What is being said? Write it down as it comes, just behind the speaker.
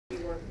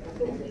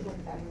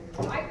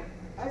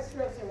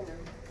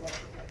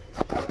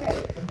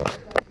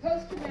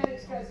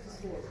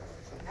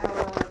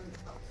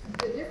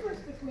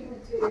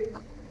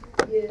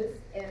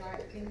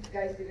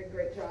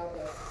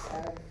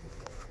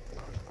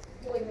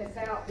pulling this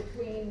out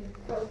between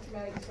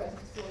post-traumatic stress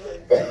disorder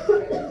and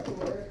stress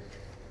disorder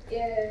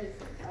is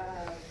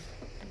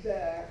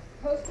the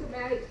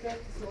post-traumatic stress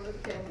disorder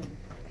can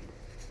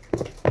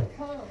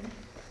come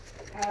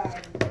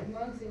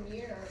months and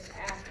years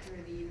after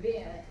the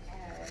event,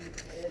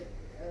 and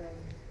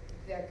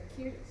the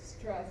acute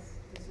stress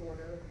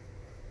disorder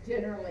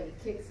generally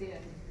kicks in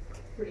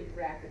pretty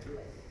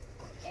rapidly.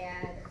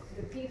 And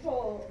the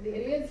people, it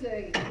is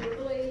a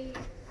clearly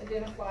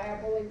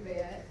identifiable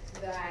event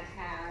that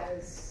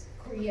has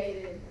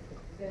created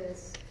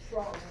this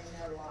trauma in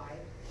their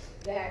life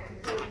that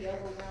completely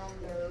overwhelm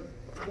their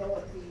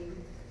ability,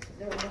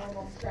 their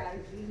normal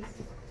strategies,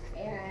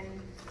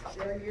 and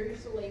they're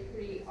usually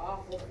pretty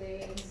awful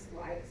things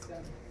like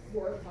some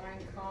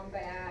horrifying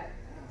combat,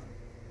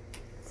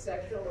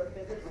 sexual or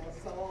physical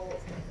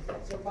assault,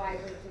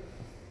 survivors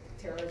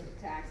of terrorist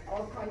attacks,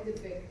 all kinds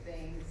of big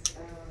things.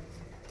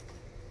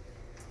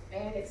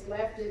 And it's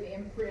left an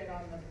imprint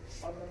on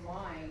the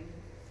mind,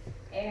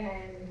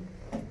 and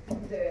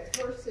the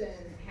person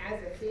has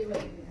a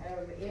feeling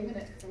of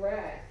imminent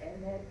threat,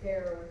 and that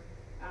they're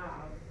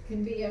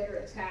can be under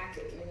attack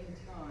at any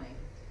time.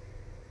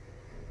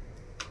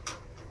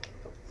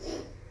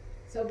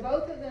 So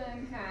both of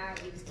them have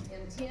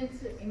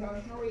intense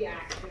emotional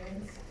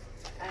reactions.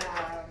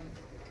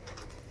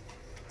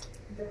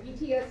 The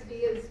PTSD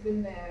is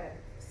when the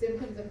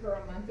symptoms occur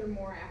a month or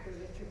more after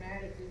the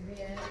traumatic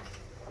event,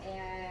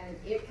 and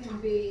it can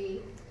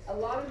be a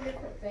lot of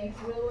different things,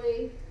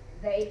 really.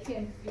 They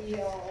can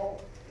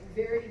feel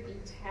very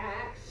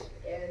detached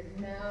and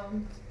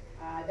numb.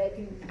 They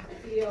can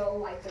feel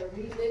like they're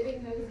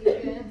reliving those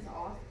events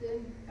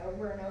often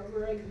over and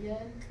over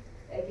again.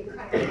 They can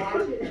kind of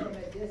watch it from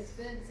a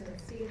distance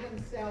and see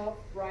themselves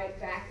right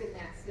back in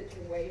that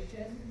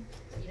situation.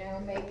 You know,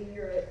 maybe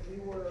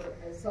you were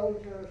a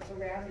soldier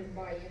surrounded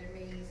by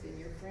enemies and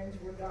your friends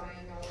were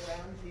dying all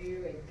around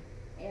you,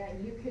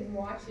 and you can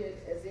watch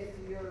it as if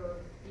you're,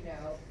 you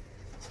know,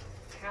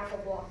 half a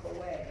block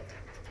away.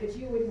 But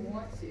you wouldn't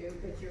want to,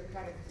 but you're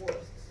kind of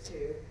forced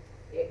to.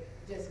 It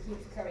just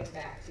keeps coming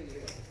back to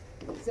you.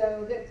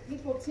 So that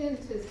people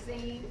tend to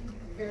seem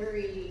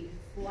very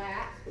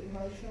flat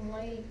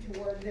emotionally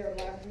toward their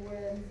loved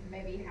ones,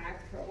 maybe have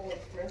trouble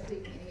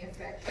expressing any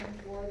affection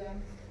for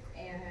them,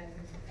 and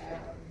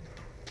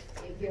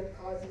it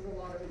causes a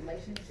lot of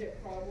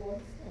relationship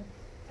problems.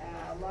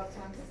 A lot of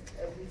times,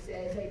 as we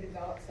said, they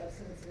develop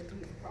substance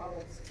abuse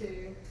problems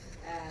too.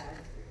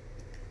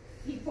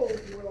 People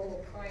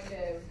will kind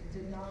of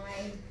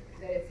deny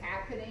that it's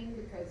happening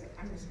because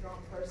I'm a strong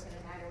person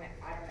and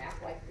I don't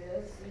act like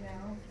this, you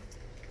know.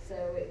 So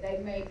they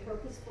may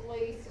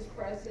purposefully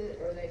suppress it,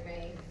 or it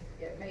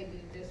may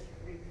be just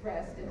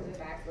repressed into the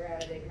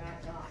background. They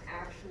might not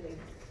actually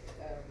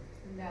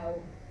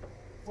know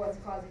what's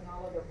causing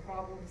all of their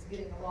problems,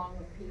 getting along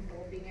with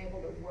people, being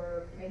able to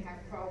work, may have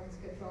problems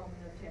controlling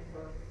their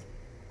temper.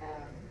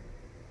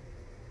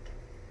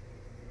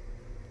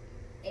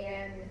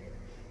 And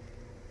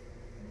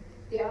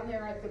down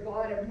there at the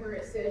bottom where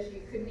it says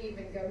you couldn't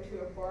even go to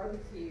a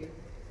barbecue,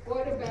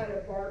 what about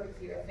a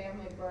barbecue, a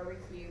family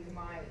barbecue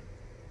might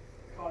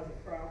cause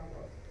a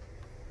problem?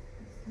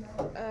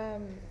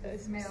 The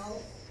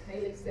smell.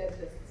 Haley said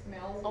the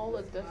smells all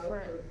of the smoke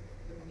different. or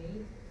the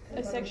meat.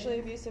 A sexually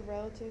abusive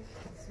relative.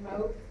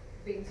 Smoke,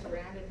 being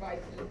surrounded by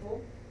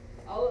people,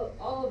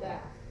 all of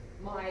that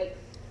might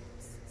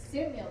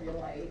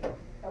simulate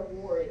a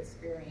war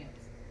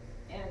experience.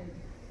 And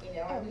you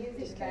know, I'm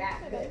using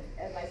that, but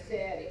as I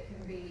said, it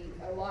can be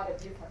a lot of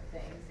different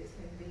things. It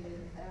can be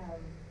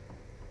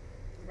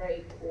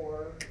rape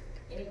or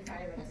any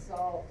kind of an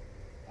assault,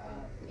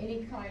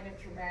 any kind of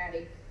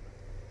traumatic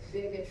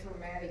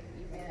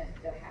event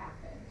that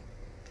happened.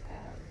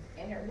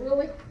 And it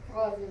really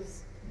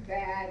causes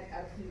bad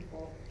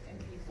upheaval in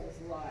people's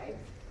lives.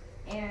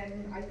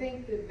 And I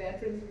think the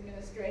Veterans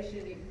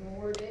Administration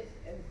ignored it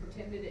and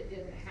pretended it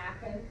didn't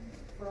happen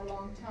for a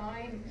long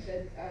time.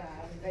 But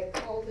they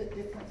called it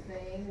different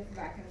things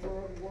back in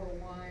World War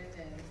I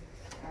and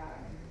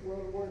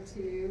World War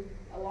II.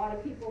 A lot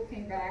of people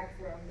came back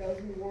from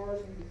those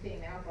wars and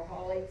became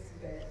alcoholics,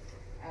 but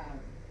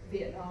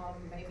Vietnam,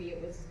 maybe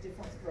it was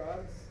different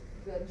drugs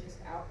than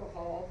just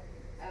alcohol.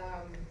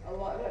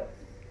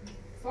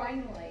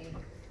 Finally,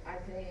 I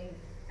think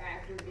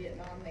after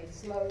Vietnam,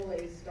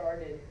 psychologists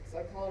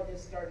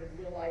started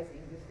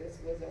realizing that this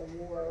was a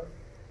war,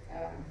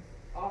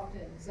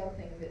 often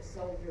something that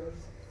soldiers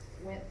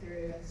went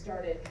through, and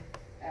started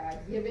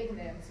giving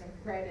them some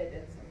credit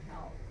and some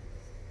help.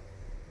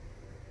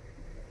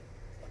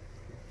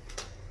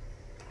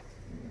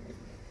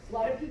 A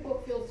lot of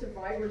people feel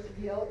survivor's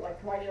guilt,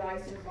 like why did I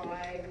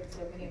survive and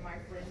so many of my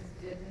friends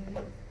didn't.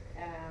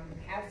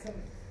 Have some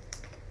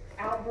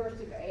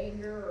outbursts of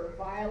anger or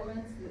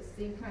violence that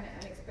seem kind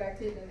of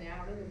unexpected and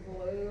out of the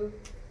blue.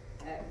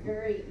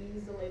 Very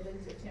easily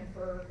lose a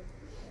temper.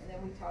 And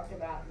then we talked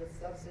about the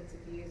substance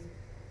abuse,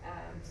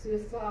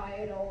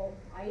 suicidal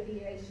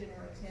ideation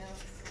or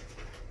attempts,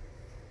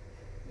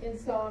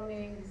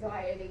 insomnia,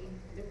 anxiety,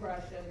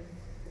 depression,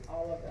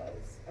 all of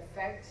those.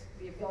 Affect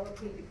the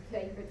ability to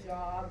keep a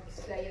job,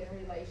 stay in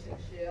a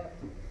relationship,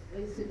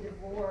 leads to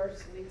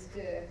divorce, leads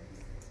to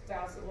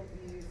spousal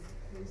abuse,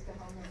 leads to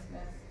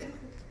homelessness.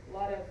 A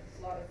lot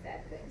of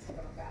bad things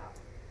come about.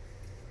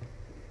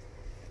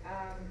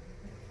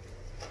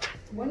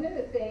 One of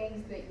the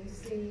things that you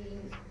see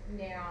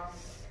now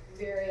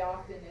very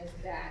often is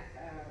that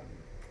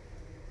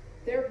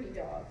therapy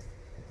dogs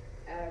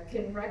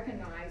can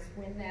recognize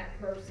when that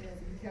person is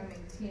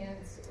becoming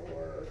tense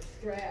or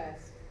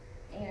stressed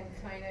and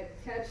kind of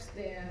catch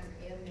them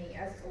in the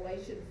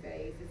escalation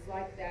phase. It's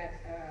like that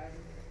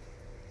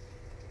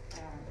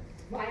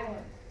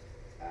violent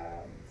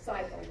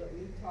cycle that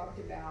we talked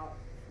about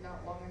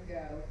not long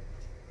ago.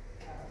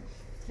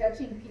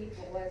 Catching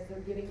people as they're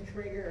getting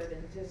triggered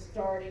and just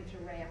starting to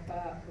ramp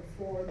up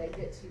before they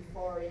get too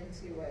far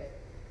into it.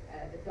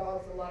 The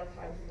dogs a lot of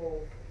times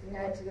will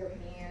nudge their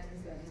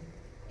hands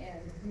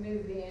and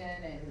move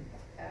in and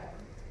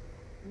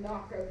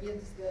knock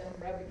against them,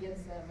 rub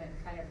against them,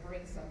 and kind of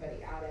bring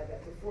somebody out of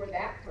it before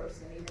that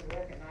person even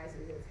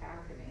recognizes it's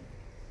happening.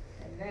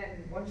 And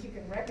then once you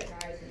can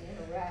recognize and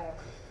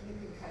interrupt, you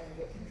can kind of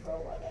get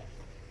control of it.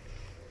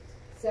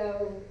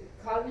 So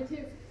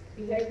cognitive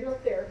behavioral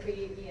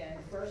therapy, again,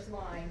 first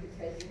line,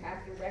 because you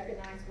have to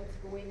recognize what's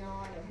going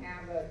on and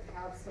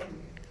have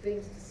some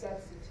things to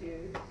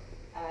substitute.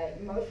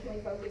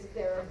 Emotionally focused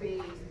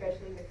therapy,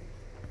 especially with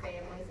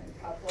families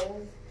and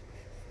couples.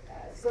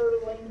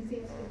 Sertraline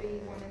seems to be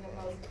one of the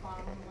most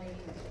commonly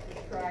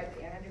prescribed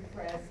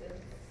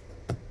antidepressants.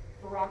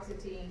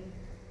 Paroxetine.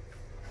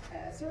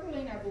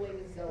 Sertraline, I believe,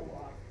 is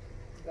Zoloft,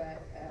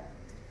 but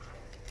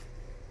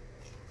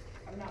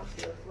I'm not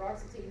sure.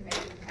 Paroxetine may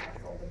be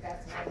Paxil, but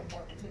that's not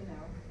important to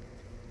know.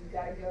 You've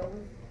got to go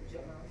with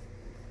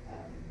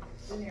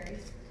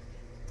generics.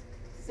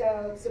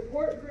 So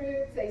support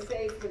groups, they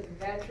say for the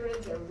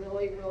veterans are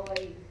really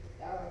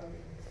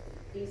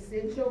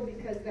essential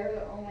because they're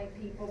the only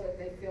people that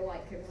they feel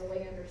like can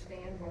really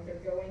understand what they're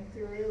going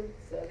through.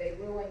 So they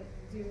really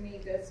do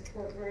need those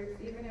support groups,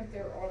 even if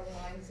they're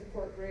online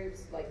support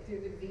groups, like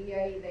through the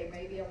VA, they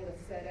may be able to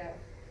set up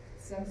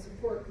some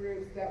support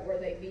groups that where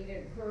they meet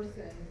in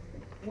person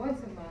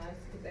once a month,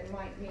 but they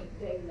might meet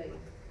daily,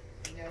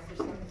 you know, for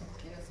some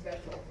in a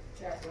special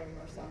chat room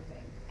or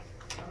something.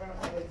 I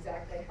don't know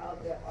exactly how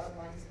the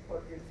online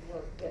support groups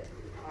work, but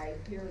I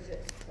hear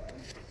that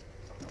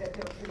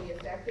they're pretty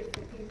effective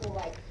for people.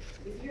 Like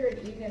if you're in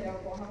Enid,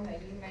 Oklahoma,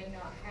 you may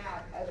not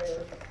have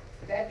other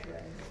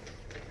veterans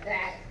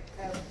that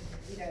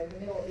you know, the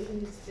Middle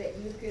East that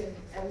you can,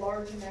 a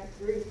large enough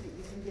group that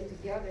you can get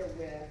together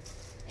with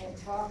and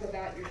talk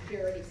about your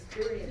shared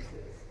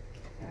experiences.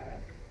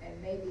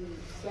 And maybe,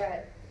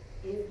 but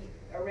if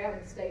around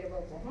the state of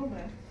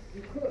Oklahoma,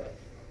 you could.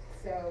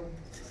 So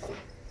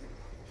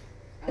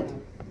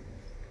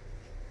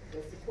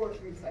the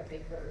support groups, I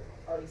think,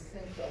 are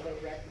essential. They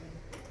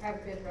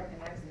have been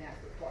recognizing that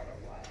for quite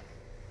a while.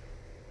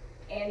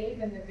 And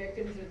even the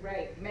victims of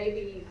rape,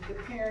 maybe the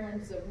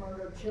parents of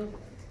murdered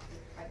children.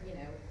 You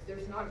know,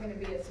 there's not going to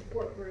be a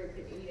support group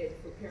needed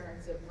for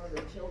parents of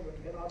murdered children,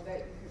 but I'll bet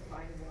you can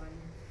find one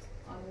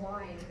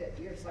online that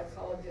your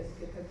psychologist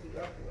could hook you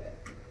up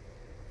with.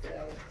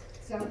 So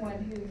someone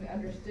who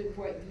understood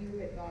what you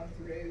had gone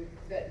through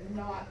that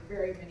not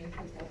very many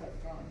people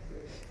have gone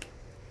through.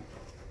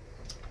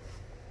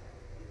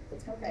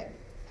 Okay,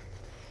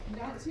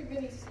 not too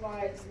many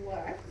slides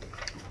left.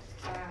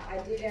 I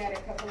did add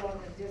a couple on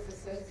the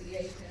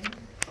disassociation,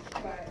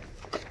 but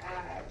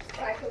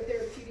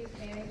psychotherapeutic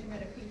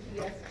management of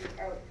PTSD,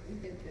 oh, we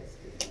did this,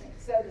 didn't we?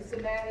 So the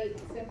somatic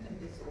symptom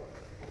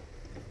disorder.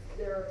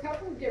 There are a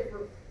couple of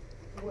different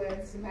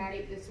ones,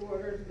 somatic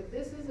disorders, but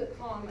this is a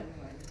common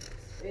one,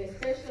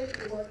 especially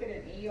if you work in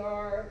an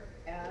ER.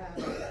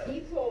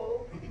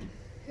 People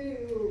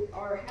who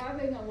are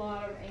having a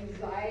lot of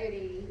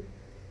anxiety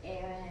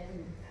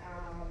and,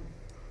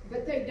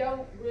 but they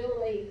don't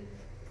really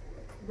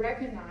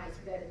recognize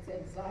that it's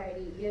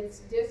anxiety. It's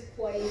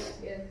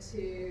displaced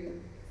into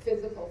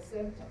physical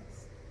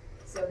symptoms.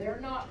 So they're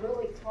not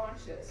really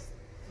conscious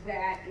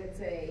that it's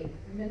a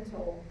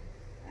mental,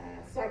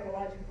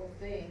 psychological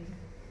thing.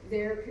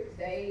 They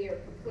are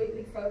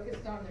completely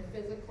focused on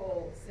their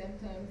physical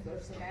symptoms,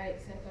 their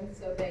somatic symptoms,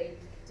 so they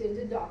tend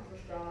to doctor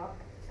shop.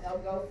 They'll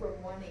go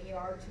from one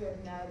ER to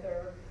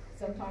another,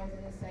 sometimes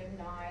in the same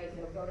night.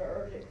 They'll go to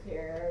urgent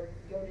care,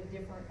 go to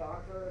different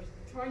doctors,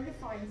 trying to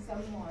find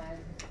someone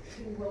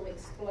who will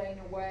explain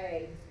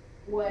away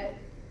what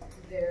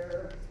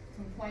they're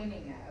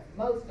complaining of.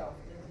 Most often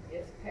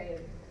it's pain.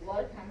 A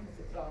lot of times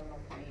it's abdominal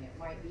pain. It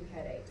might be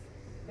headaches.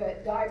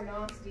 But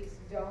diagnostics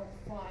don't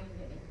find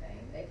anything.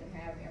 They can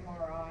have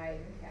MRI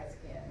and CAT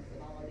scans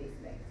and all of these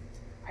things.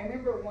 I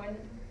remember one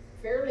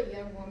fairly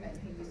young woman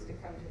who used to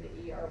come to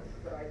the ER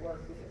where I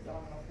worked with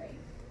abdominal pain.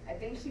 I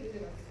think she was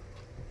in her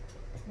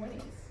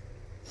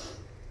 20s.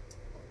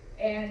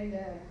 And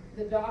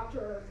the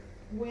doctor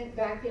went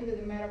back into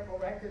the medical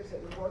records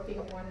that were working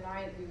one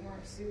night. We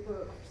weren't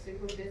super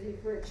busy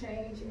for a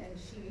change, and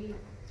she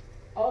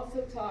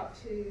also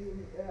talked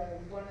to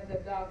one of the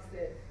docs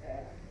that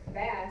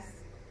Bass,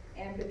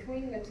 and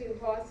between the two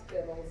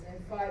hospitals,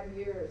 in 5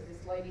 years,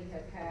 this lady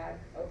had had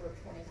over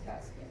 20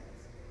 CAT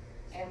scans.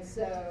 And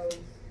so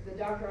the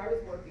doctor I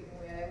was working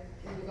with,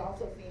 who was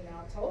also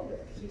female, told her,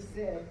 she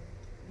said,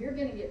 "You're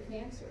gonna get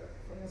cancer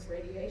from this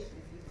radiation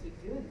if you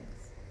keep doing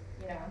this.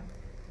 You know,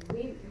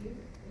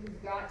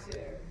 you've got to,"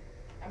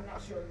 I'm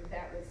not sure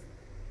that was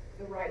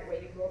the right way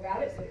to go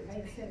about it, but it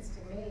made sense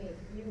to me.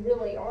 You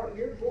really are,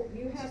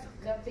 you have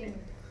nothing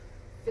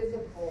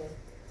physical,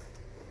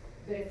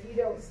 but if you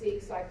don't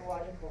seek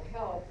psychological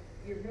help,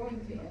 you're going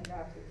to end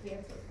up with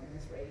cancer from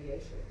this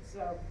radiation.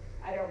 So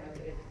I don't know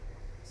that it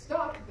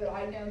stopped, but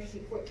I know she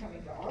quit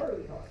coming to our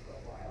ER for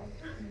a while.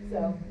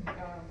 So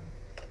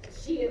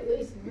she at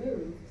least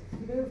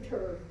moved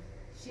her.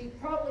 She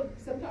probably,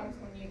 sometimes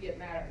when you get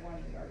mad at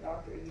one ER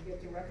doctor, you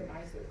get to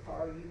recognize their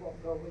car, you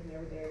won't go when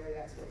they're there,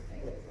 that sort of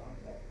thing goes on.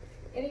 But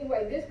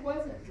anyway, this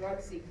wasn't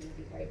drug-seeking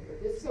behavior.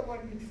 This is someone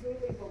who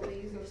truly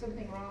believes there's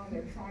something wrong.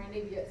 They're trying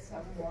to get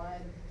someone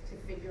to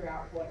figure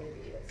out what it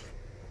is.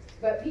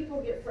 But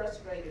people get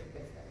frustrated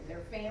with them.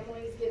 Their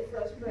families get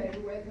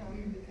frustrated with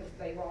them because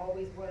they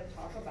always want to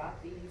talk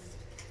about these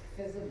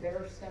because of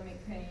their stomach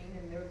pain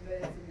and their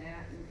this and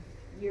that. And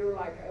you're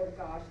like, oh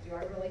gosh, do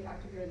I really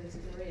have to hear this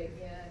story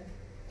again?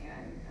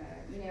 And,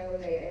 you know,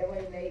 they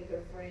alienate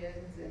their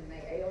friends and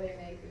they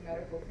alienate the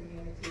medical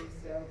community.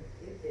 So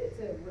it's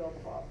a real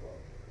problem.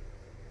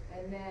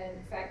 And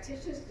then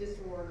factitious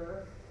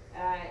disorder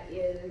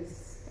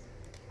is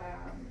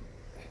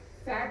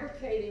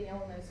fabricating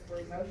illness for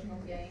emotional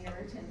gain or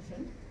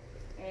attention.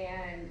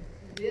 And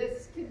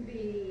this can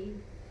be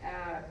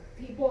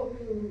people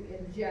who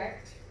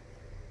inject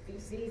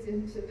feces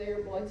into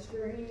their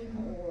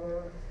bloodstream,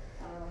 or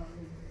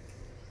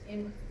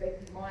they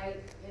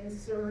might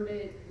insert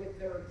it with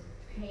their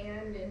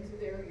hand into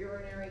their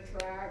urinary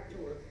tract,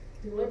 or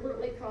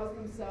deliberately cause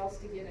themselves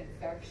to get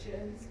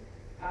infections.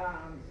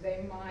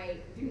 They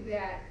might do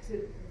that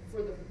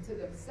to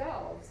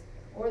themselves,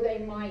 or they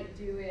might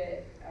do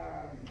it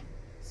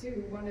to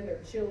one of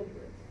their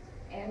children.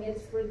 And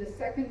it's for the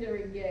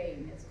secondary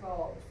gain, it's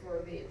called, for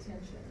the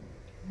attention.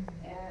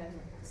 And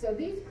so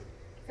these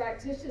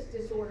factitious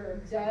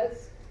disorder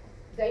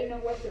they know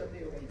what they're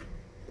doing.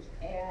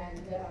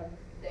 And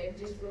they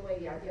just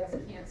really, I guess,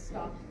 can't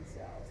stop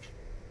themselves.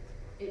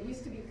 It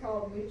used to be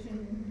called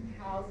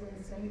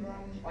Munchausen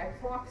syndrome by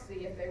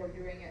proxy if they were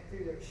doing it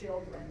through their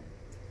children,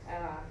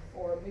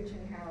 or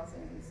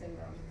Munchausen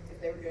syndrome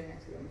if they were doing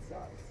it to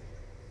themselves.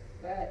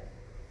 But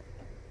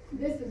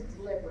this is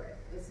deliberate.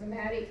 The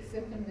somatic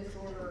symptom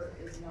disorder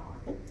is not.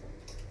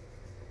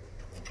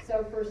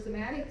 So for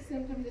somatic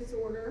symptom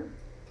disorder,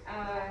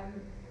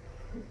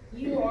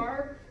 you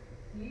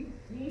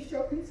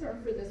show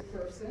concern for this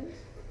person,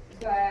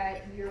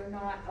 but you're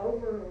not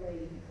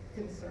overly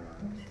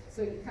concerned.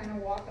 So you kind of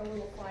walk a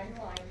little fine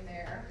line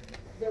there.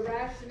 The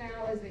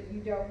rationale is that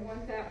you don't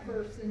want that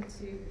person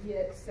to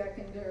get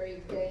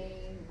secondary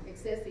gain,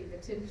 excessive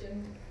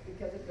attention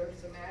because of their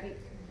somatic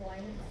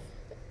complaints.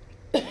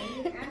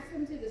 And you ask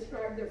them to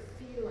describe their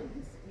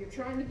feelings. You're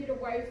trying to get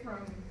away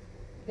from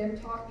them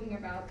talking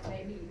about,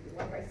 maybe,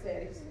 like I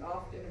said, it's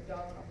often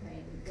abdominal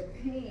pain, the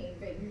pain,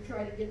 but you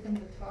try to get them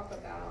to talk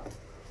about,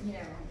 you know,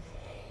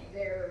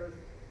 their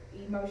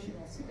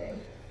emotional state.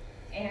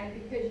 And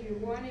because you're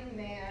wanting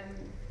them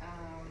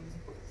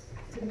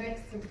to make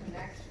some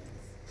connections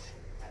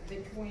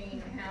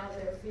between how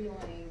they're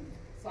feeling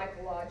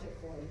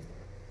psychologically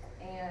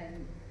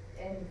and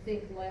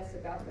think less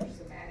about their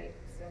somatic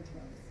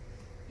symptoms.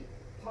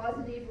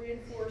 Positive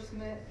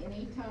reinforcement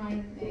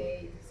anytime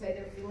they say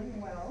they're feeling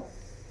well,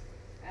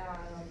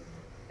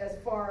 as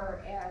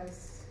far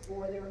as,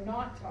 or they're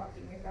not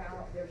talking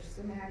about their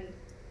somatic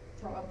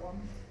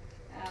problem.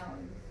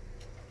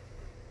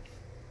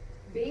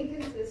 Being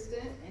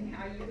consistent in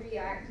how you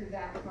react to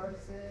that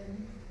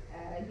person,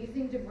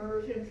 using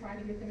diversion, trying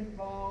to get them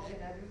involved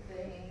in other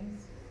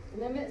things.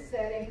 Limit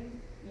setting,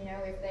 you know,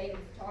 if they've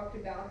talked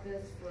about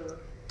this for,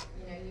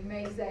 you know, you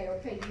may say,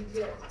 okay, you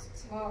get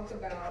to talk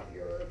about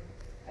your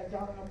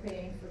abdominal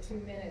pain for 2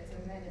 minutes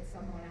and then it's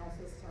someone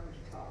else's turn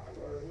to talk,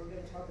 or we're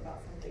going to talk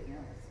about something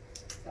else.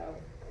 So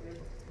there's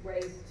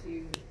ways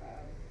to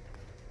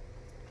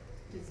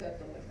set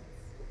the limits.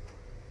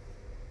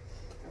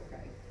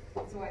 Okay,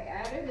 so I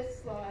added a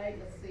slide,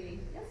 let's see,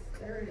 yes,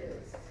 there it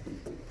is.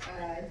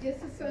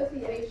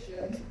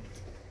 Disassociation,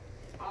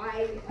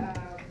 I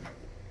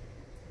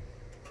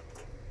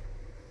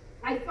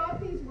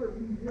thought these were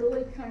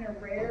really kind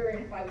of rare,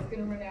 and if I was going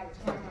to run out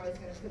of time, I was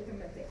going to put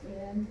them at the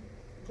end.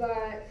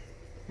 But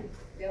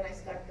then I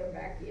stuck them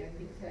back in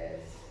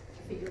because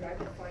I figured I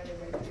could find a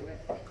way to do it.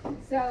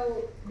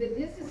 So the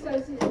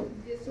dissociative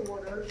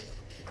disorders,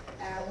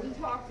 we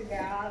talked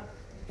about,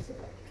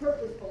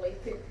 purposefully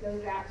picked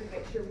those out to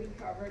make sure we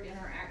covered in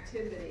our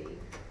activity,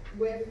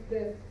 with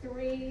the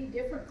 3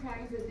 different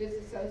kinds of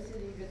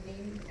dissociative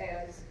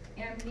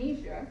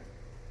amnesia.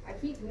 I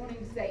keep wanting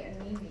to say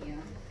anemia,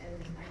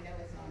 and I know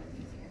it's not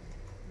anemia.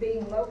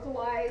 Being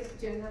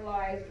localized,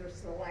 generalized, or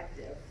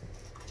selective.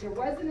 There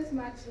wasn't as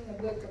much in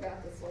the book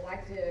about the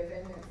selective,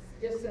 and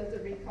just as a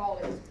recall,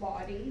 is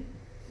body.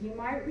 You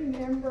might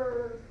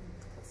remember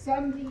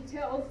some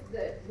details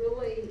that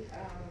really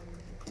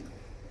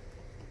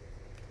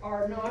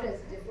are not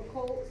as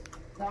difficult,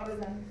 not as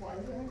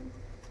unpleasant,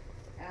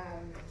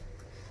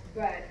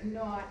 but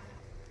not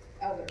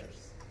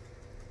others.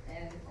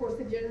 And of course,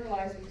 the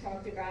generalized we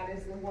talked about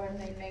is the one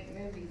they make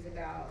movies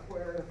about,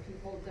 where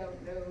people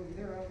don't know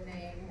their own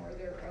name or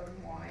their own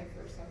wife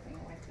or something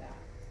like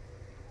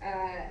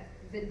that.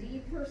 The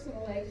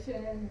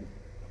depersonalization,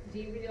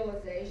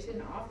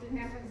 derealization often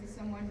happens to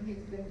someone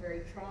who's been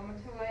very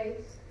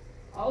traumatized.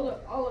 All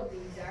of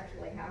these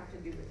actually have to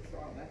do with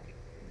trauma.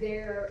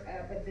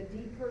 But the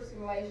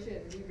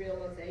depersonalization,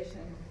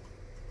 derealization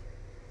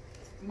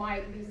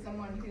might be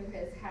someone who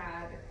has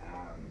had,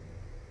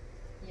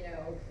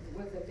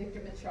 was a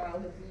victim of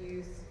child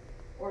abuse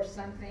or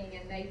something,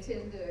 and they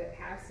tend to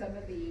have some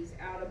of these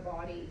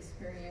out-of-body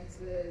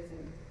experiences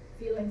and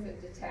feelings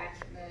of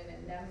detachment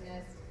and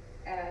numbness.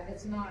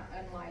 It's not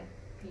unlike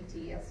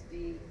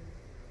PTSD.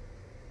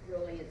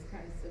 Really, it's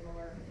kind of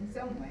similar in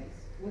some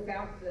ways,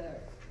 without the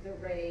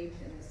rage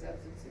and the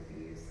substance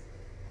abuse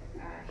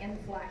and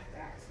the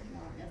flashbacks,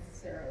 not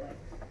necessarily.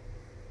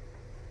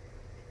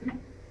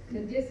 The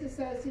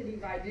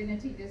dissociative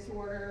identity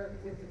disorder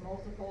with the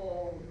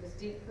multiple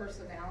distinct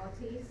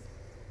personalities.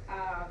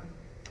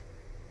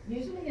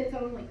 Usually it's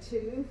only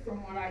 2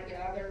 from what I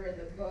gather in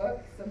the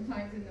book.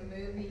 Sometimes in the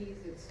movies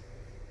it's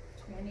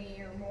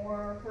 20 or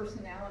more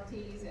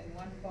personalities in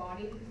one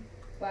body.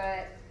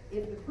 But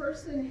if the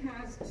person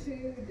has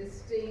 2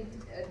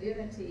 distinct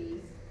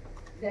identities,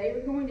 they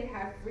are going to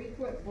have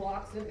frequent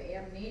blocks of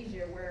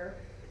amnesia where,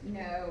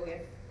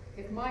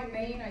 if my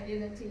main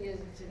identity is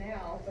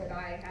Janelle, but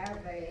I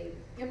have a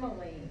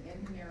Emily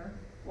in here,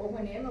 well,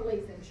 when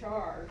Emily's in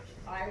charge,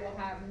 I will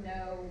have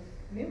no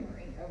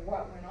memory of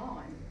what went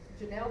on.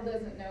 Janelle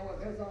doesn't know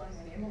what goes on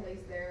when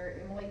Emily's there.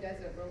 Emily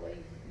doesn't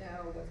really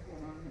know what's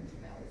going on when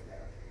Janelle's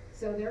there.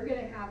 So they're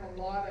going to have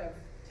a lot of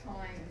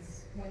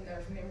times when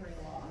there's memory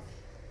loss.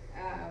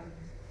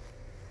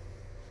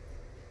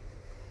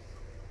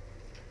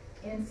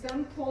 In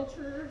some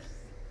cultures,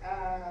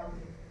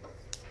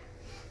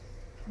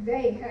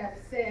 they have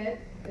said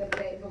that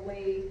they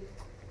believe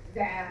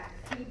that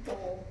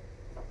people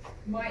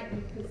might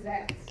be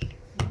possessed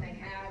when they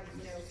have,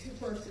 2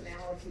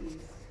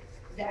 personalities,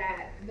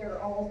 that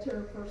their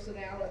alter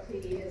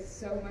personality is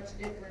so much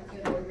different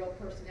than their real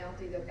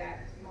personality that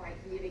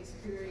might be an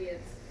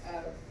experience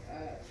of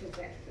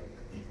possession.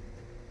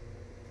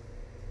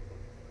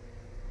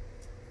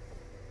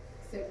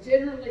 So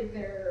generally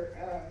they're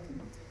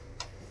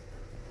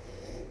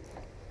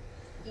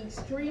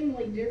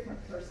extremely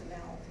different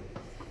personalities.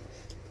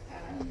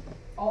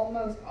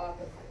 Almost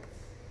opposites.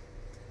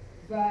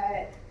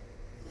 But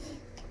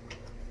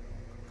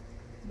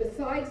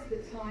besides the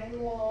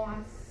time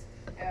loss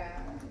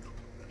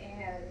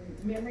and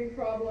memory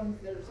problems,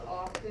 there's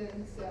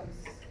often some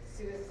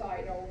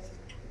suicidal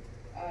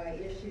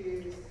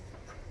issues,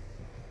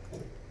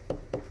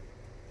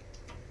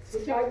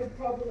 which I would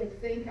probably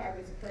think I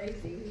was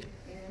crazy,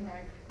 and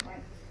I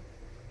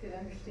could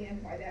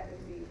understand why that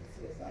would be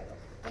suicidal.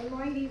 They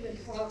might even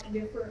talk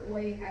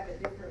differently, have a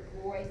different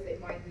voice, they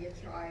might be a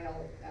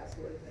child, that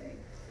sort of thing.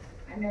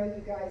 I know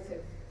you guys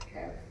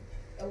have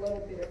a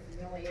little bit of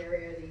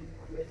familiarity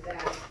with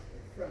that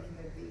from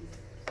movies.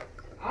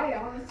 I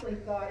honestly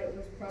thought it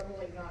was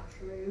probably not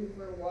true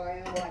for a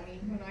while. I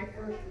mean, when I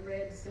first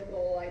read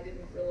Sybil, I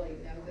didn't really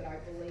know that I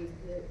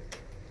believed it.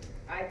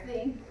 I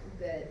think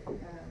that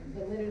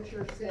the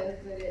literature says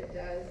that it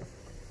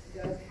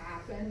does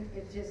happen.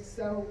 It's just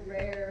so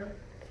rare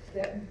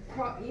that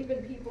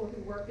even people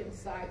who work in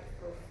psych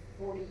for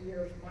 40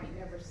 years might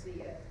never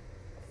see it.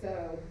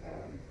 So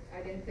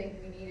I didn't think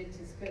we needed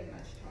to spend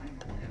much time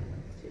on that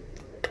one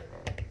particularly.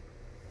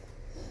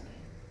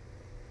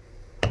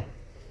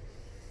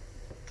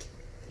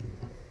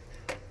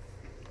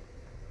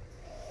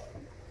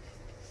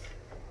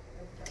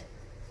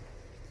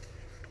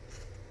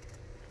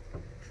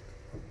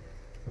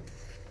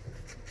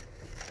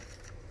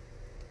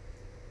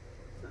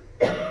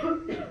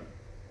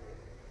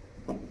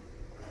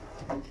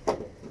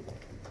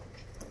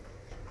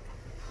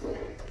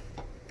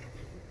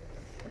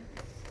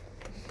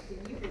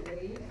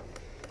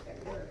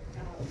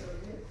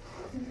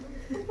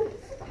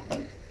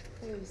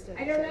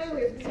 I don't know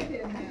if we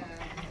can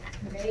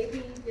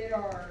maybe get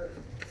our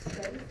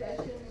study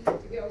session to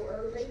go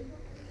early.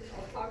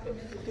 I'll talk to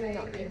Mrs. Do we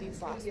not Page need and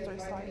these last see if 3 I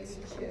slides?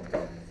 maybe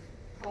should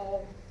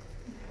call.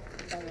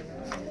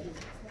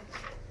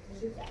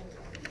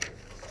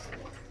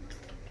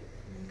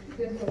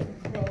 Dental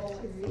control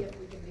and see if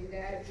we can do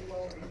that, if you're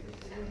all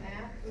interested in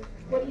that.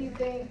 What do you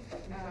think,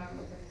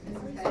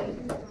 Mrs. Page?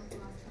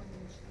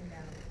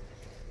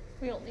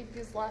 We don't need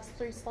these last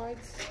 3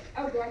 slides.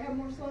 Oh, do I have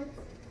more slides?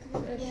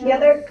 Yeah,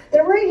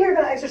 they're right here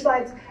about extra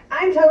slides.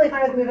 I'm totally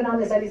fine with moving on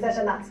to study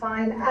session, that's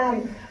fine.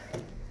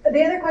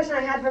 The other question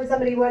I had from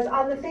somebody was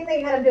on the thing that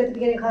you had them do at the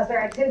beginning of class,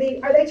 their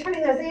activity, are they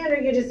turning those in, or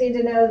you just need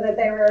to know that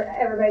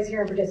everybody's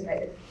here and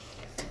participated?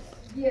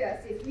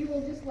 Yes, if you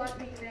will just let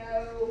me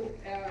know,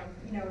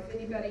 you know, if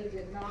anybody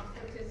did not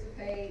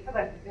participate,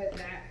 Okay. then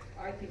that,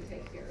 I can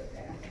take care of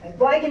that.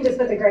 Well, I can just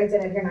put the grades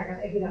in if you're not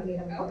gonna, if you don't need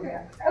them.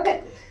 Okay.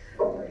 Okay.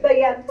 But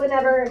yeah,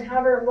 whenever,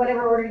 however,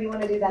 whatever order you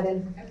wanna do that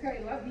in.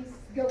 Okay, let me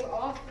go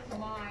off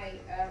my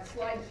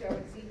slideshow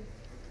and see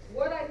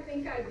what I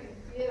think I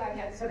did. I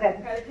had some Okay.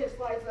 repetitive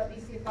slides. Let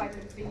me see if I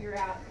can figure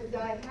out, because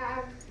I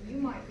have, you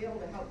might be able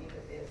to help me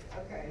with this.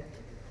 Okay.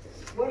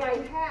 What I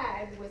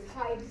had was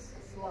Hyde's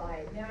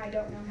slide. Now I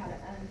don't know how to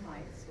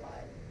unhide the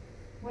slide.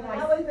 When I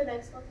How is the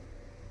next one?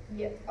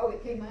 Yeah, oh,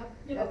 it came up?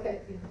 Yeah. Okay,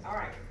 all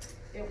right,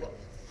 it will.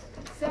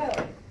 So,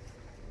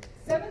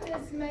 some of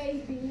this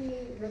may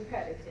be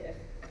repetitive,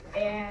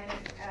 and,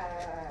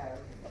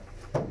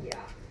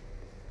 yeah.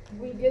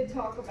 We did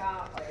talk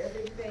about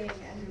everything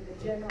under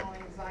the general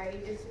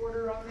anxiety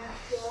disorder on that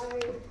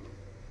slide.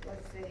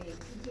 Let's see,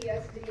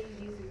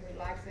 PTSD, using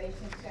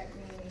relaxation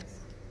techniques,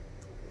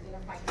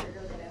 identifying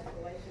triggers and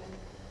escalation.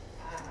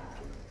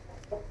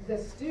 The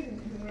student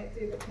who went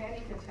through the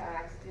panic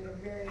attacks did a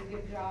very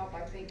good job.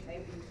 I think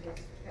maybe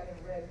just kind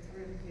of read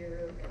through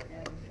here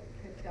and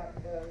picked up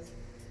those.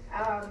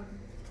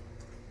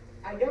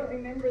 I don't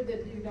remember the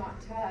do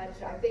not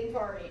touch. I think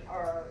our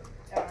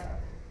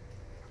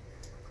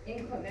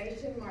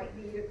inclination might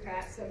be to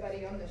pat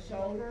somebody on the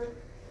shoulder.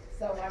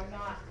 So I'm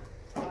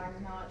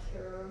not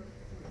sure,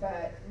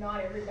 but not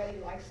everybody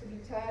likes to be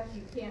touched.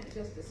 You can't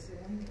just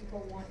assume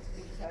people want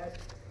to be touched.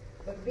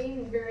 But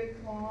being very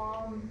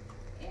calm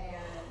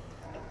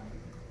and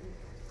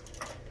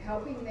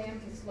helping them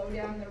to slow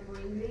down their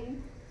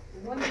breathing.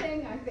 One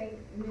thing I think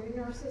new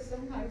nurses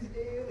sometimes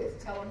do is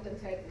tell them to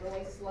take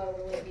really slow,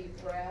 really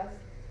deep breaths.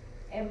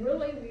 And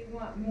really we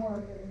want more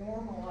of a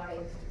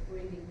normalized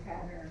breathing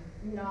pattern,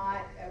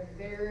 not a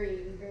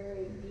very,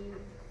 very deep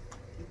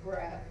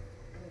breath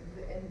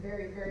and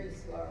very, very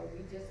slow.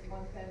 We just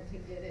want them to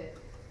get it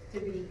to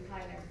be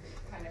kind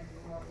of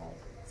normal.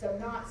 So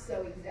not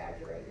so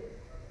exaggerated.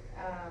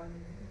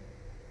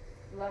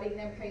 Letting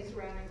them pace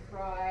around and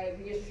cry,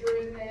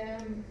 reassuring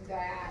them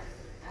that,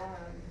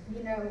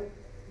 you know,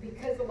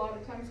 because a lot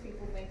of times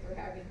people think they're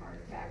having heart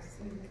attacks,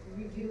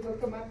 you do hook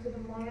them up to the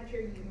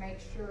monitor, you make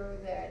sure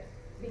that,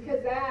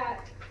 because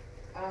that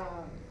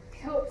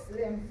helps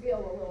them feel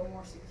a little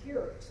more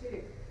secure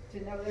too,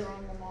 to know they're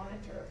on the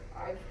monitor.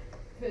 I've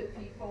put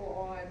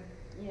people on,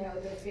 you know,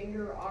 the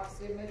finger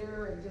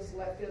oximeter and just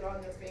left it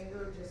on the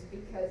finger just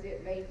because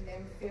it made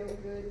them feel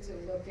good to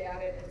look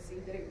at it and see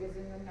that it was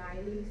in the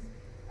 90s.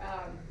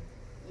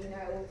 You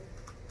know,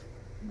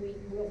 we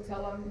will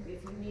tell them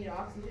if you need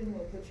oxygen,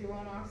 we'll put you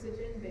on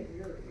oxygen, but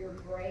you're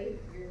great.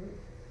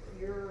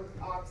 Your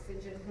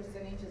oxygen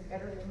percentage is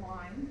better than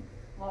mine.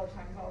 A lot of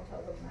times I'll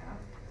tell them that.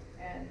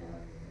 And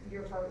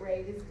your heart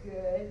rate is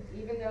good.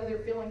 Even though they're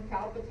feeling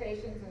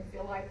palpitations and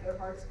feel like their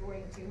heart's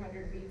going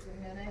 200 beats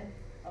a minute,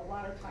 a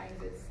lot of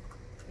times it's,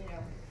 you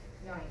know,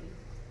 90.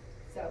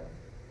 So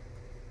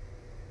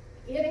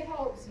it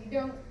helps. You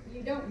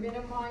don't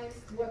minimize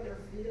what they're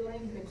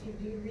feeling, but you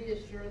do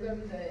reassure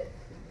them that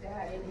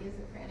it is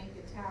a panic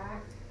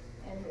attack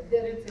and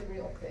that it's a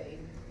real thing,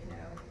 you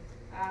know,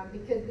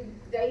 because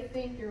they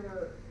think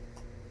you're,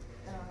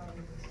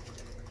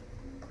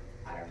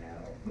 I don't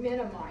know,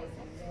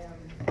 minimizing them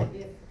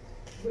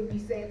when you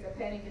say it's a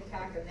panic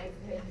attack and they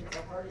think it's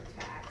a heart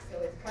attack. So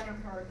it's kind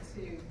of hard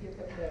to get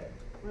them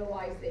to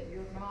realize that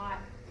you're not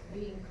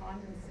being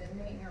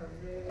condescending or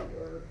rude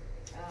or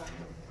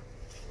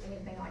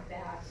anything like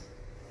that,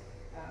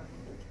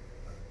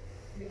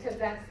 because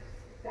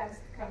that's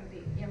kind of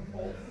the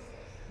impulse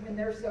when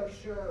they're so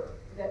sure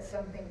that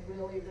something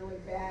really, really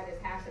bad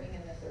is happening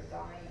and that they're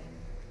dying.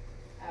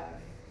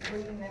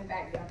 Bringing them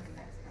back down to the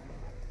next kind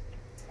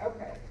of life.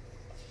 Okay.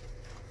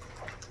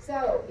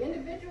 So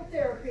individual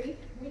therapy,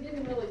 we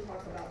didn't really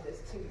talk about this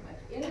too much.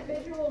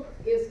 Individual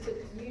is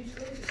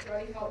usually to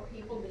try to help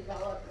people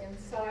develop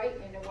insight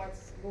into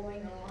what's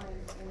going on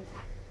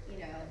in, you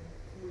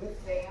know,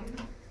 with them.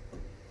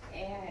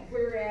 And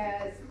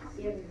whereas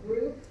in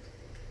group,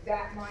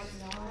 that might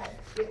not,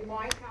 it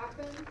might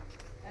happen,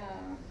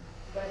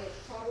 but it's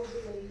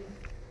probably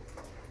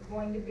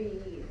going to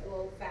be a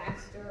little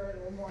faster, a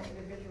little more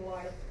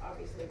individualized,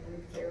 obviously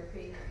group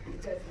therapy,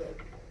 because the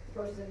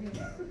person who's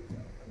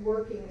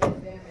working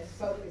with them is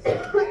focused on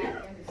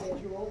that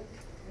individual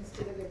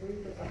instead of the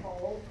group as a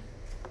whole.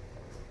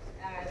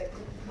 The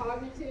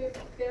cognitive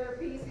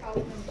therapies help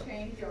them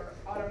change your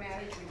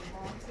automatic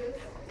responses.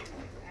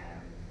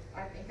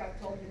 I think I've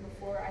told you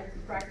before, I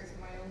practice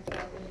my own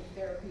cognitive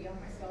therapy on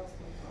myself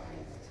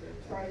sometimes to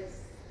try to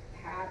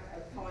have a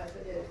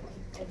positive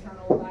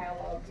internal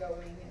dialogue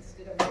going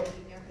instead of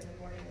waking up in the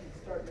morning and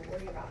starting to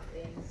worry about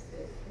things. To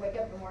wake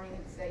up in the morning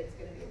and say it's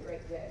going to be a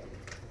great day,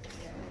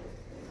 you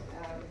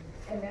know?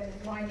 And then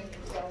reminding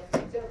yourself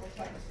several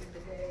times through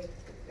the day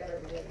that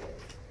it really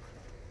is.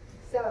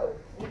 So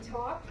we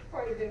talked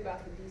quite a bit about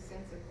the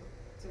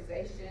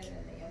desensitization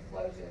and the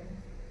implosion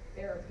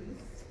therapies.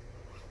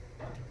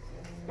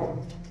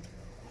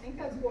 I think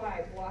that's why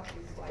I blocked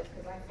these slides,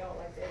 because I felt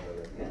like they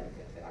were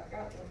repetitive, but I've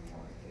got one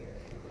more here.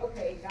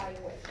 Okay,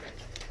 evaluation.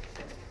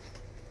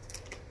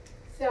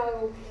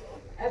 So,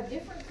 of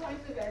different kinds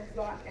of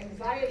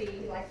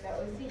anxiety, like the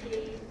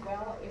OCD,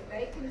 well, if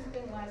they can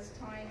spend less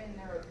time in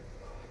their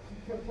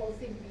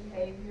compulsive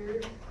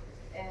behaviors,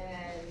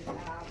 and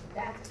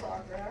that's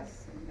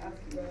progress, that's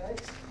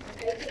good.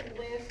 If they can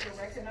list or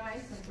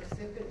recognize some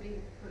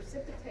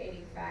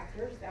precipitating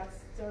factors, that's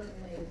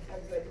certainly a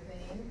good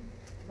thing.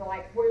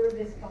 Like where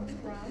this comes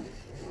from,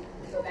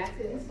 so that's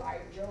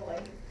insight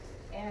really.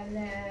 And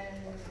then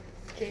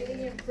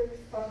getting improved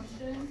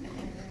function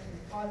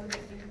and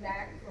positive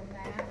feedback from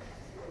that,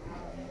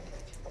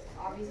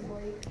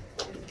 obviously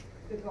is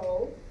the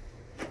goal.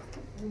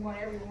 We want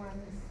everyone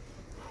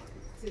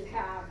to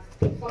have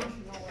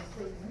functional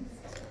improvements.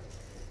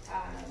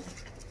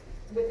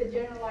 With the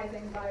generalized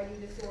anxiety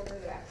disorder,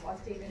 that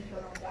positive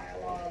internal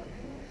dialogue,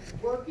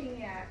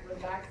 working at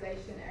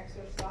relaxation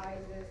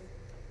exercises,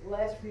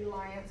 less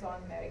reliance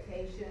on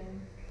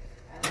medication,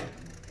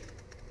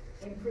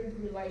 improved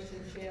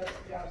relationships,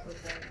 job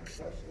performance,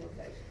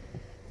 socialization.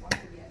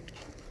 Once again,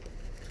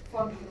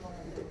 functional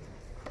improvement.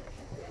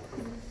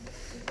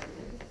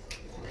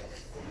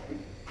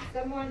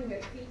 Someone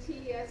with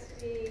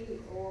PTSD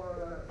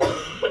or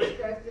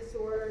stress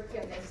disorder,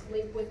 can they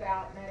sleep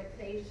without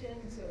medication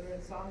so their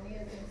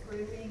insomnia is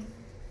improving?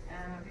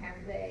 Have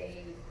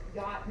they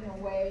gotten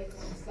away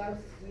from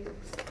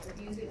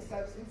using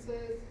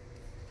substances?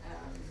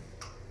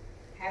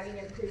 Having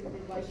improved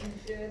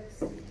relationships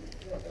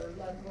with their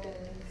loved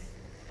ones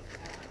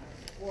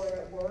or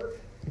at work?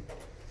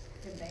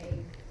 Can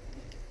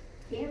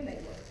they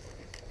work?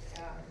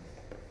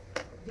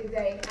 Do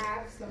they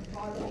have some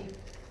positive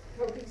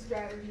coping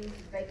strategies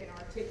that they can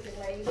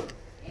articulate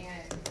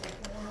and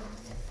perform?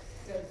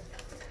 So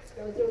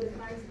those are the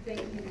kinds of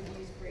things you would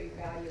use for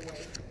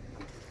evaluation.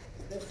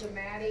 The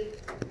somatic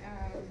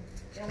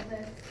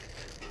illness,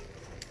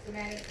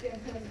 somatic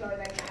symptoms, are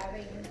they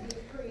having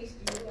decreased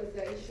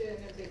utilization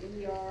of the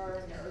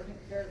ER and the urgent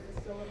care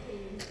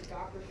facilities,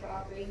 doctor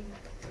shopping?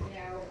 You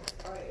know,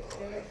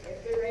 if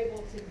they're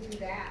able to do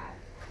that,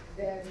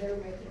 then they're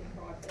making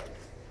progress.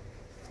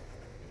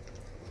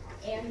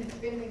 And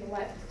spending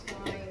less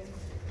time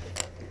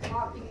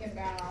talking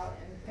about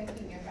and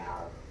thinking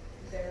about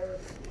their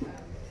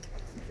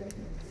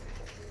symptoms.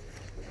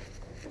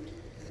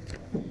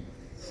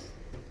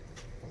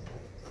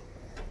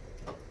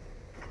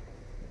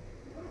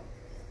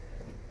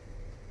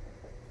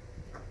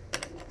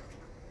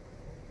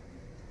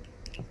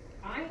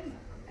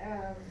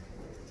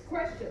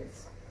 Questions?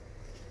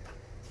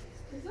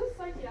 Is this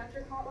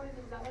psychiatric hotline?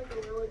 Is that like a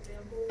real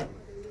example of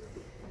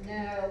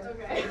No.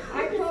 Okay.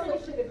 I probably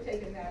should have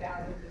taken that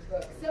out of the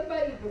book.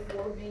 Somebody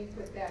before me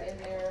put that in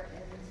there,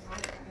 and I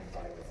kind of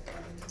thought it was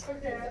funny.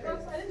 Okay, I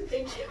didn't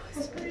think it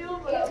was real,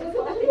 but It I was was a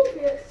like, little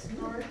bit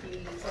snarky,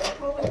 so I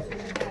probably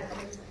should have had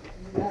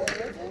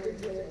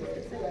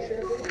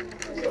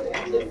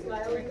just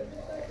smiling.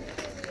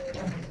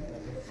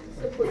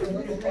 You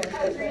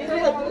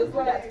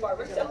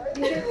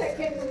think that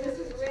came from Mrs.